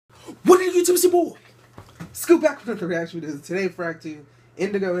YouTube? It's your boy. Scoop back with the reaction videos. Today, Frag 2,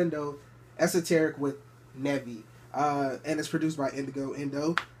 Indigoendo, Esoteric with nAvvvi. And it's produced by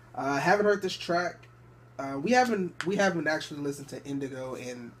Indigoendo. Haven't heard this track. We haven't actually listened to Indigo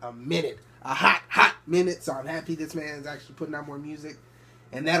in a minute. A hot minute. So I'm happy this man is actually putting out more music.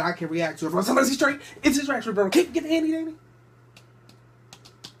 And that I can react to it from somebody straight. It's his reaction, bro. Can't get the handy dandy.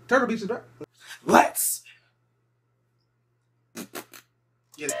 Turtle Beach is right. Let's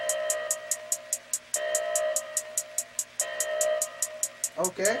get it.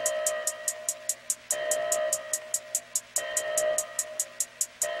 Okay.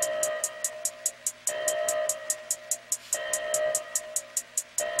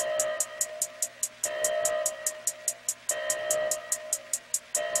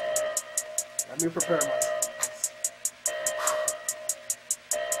 Let me prepare myself.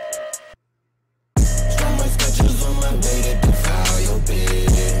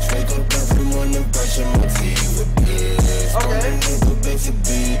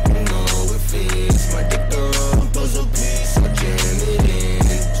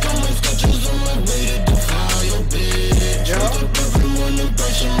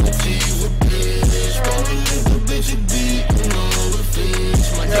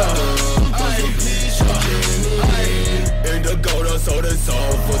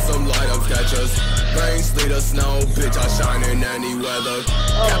 Rain, sleet, or snow, bitch, I shine in any weather.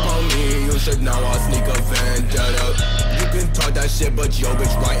 Cap on me, you should know I sneak a vendetta. You can talk that shit, but yo,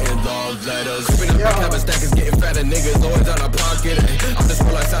 bitch, writing love letters. Creeping up the cabin stack is getting fatter, niggas always out of pocket. I'm just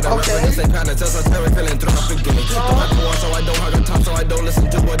full outside the reference, same pattern, tell some spirit feeling dropping game. Don't have to watch, so I don't hug on top, so I don't listen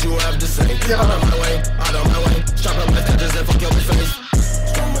to what you have to say. Out of my way, sharp up my edges and fuck your face.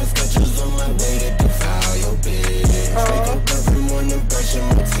 Draw my sketches on my way to defile your bitch. Wake up every morning, brushing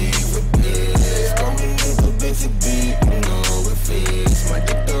my teeth with this. Basic beat, you know it fits. My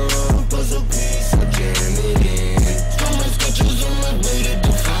dick the puzzle piece, I jam it in. Draw my sketches on my way to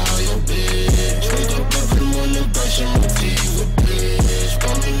defile your bitch. Wake up every morning, brushing my teeth with this.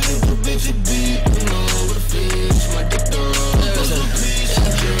 Bumping into basic beat, you know it fits. My dick the puzzle piece, I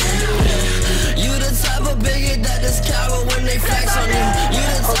jam it in. You the type of bigot that just cower when they flex on you. You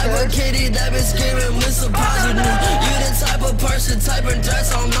the type of kitty that been screaming with some positive. You the type of person typing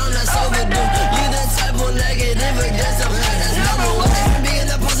threats on mom that's overdue. You the type of negative against a man that's number one. Even being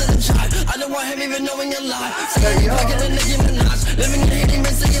a positive child, I don't want him even knowing your lie. Saying you fucking a Nicki Minaj, living in hitting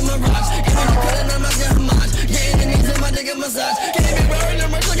me, singing my rocks. Giving you credit, I'm asking how much. Getting the knees in my dick and massage. Can't be wearing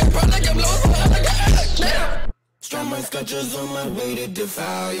them rich like a pro, like I'm lost, like a Draw my sketches on my way to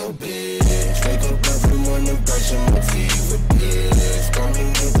defile your bitch. Wake up every morning, brushing my teeth with this. Coming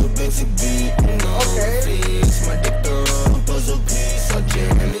into basic beat, you know it fits. My dick the puzzle piece, I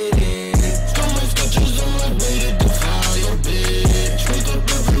jam it in. Draw my sketches on my way to defile your bitch. Wake up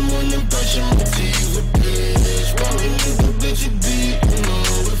every morning, brushing my teeth with this. Coming into basic beat, you know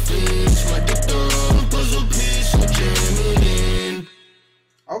it fits. My dick the puzzle piece, I jam it in.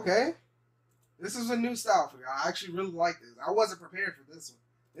 Okay. This is a new style for you. I actually really like this. I wasn't prepared for this one.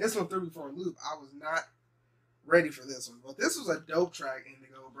 This one threw me for a loop. I was not ready for this one. But this was a dope track,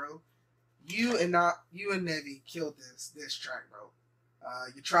 Indigo, bro. You and nAvvvi killed this track, bro.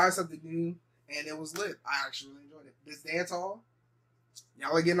 You tried something new, and it was lit. I actually really enjoyed it. This dance hall,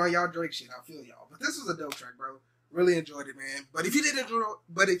 y'all are getting on y'all Drake shit. I feel y'all. But this was a dope track, bro. Really enjoyed it, man. But if you did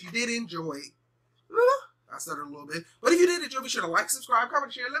enjoy, I stuttered a little bit. But if you did enjoy, be sure to like, subscribe,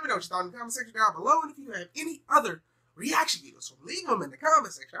 comment, share. Let me know what you thought in the comment section down below. And if you have any other reaction videos, so leave them in the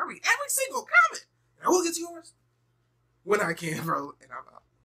comment section. I read every single comment. And I will get to yours when I can, bro. And I'm out.